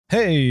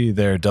Hey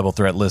there, Double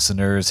Threat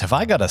listeners. Have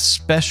I got a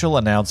special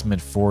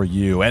announcement for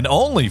you, and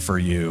only for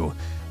you?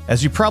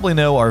 As you probably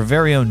know, our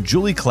very own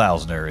Julie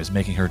Klausner is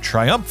making her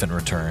triumphant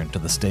return to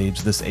the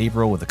stage this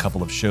April with a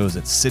couple of shows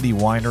at City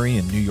Winery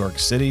in New York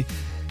City.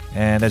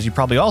 And as you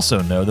probably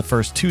also know, the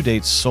first 2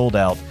 dates sold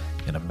out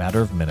in a matter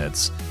of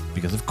minutes,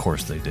 because of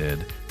course they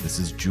did. This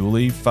is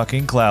Julie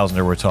fucking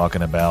Klausner we're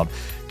talking about.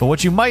 But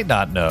what you might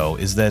not know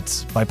is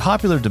that by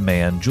popular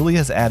demand, Julie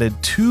has added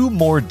 2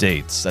 more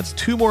dates. That's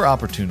 2 more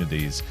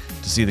opportunities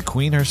to see the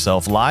Queen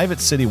herself live at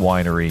City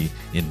Winery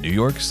in New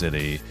York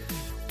City.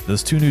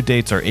 Those 2 new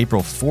dates are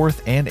April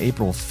 4th and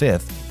April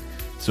 5th.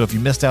 So if you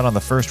missed out on the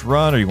first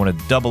run or you want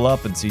to double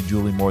up and see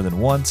Julie more than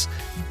once,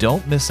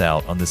 don't miss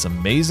out on this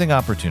amazing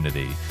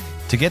opportunity.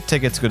 To get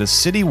tickets, go to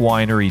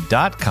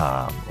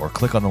citywinery.com or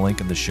click on the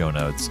link in the show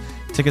notes.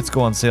 Tickets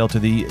go on sale to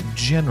the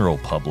general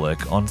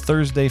public on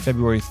Thursday,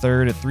 February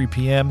 3rd at 3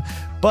 p.m.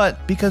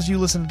 But because you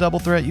listen to Double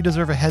Threat, you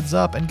deserve a heads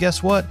up. And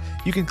guess what?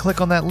 You can click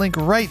on that link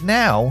right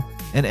now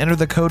and enter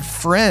the code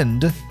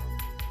FRIEND.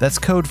 That's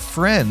code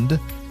FRIEND,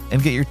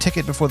 and get your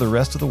ticket before the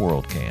rest of the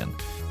world can.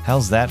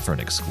 How's that for an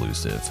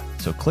exclusive?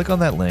 So click on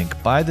that link,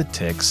 buy the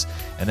ticks,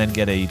 and then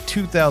get a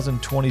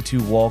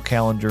 2022 wall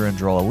calendar and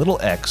draw a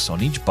little X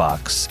on each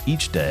box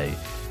each day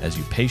as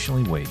you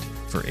patiently wait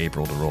for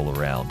April to roll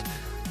around.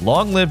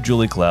 Long live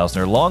Julie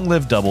Klausner, long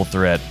live Double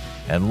Threat,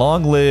 and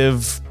long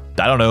live,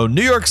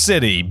 New York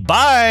City.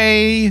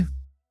 Bye!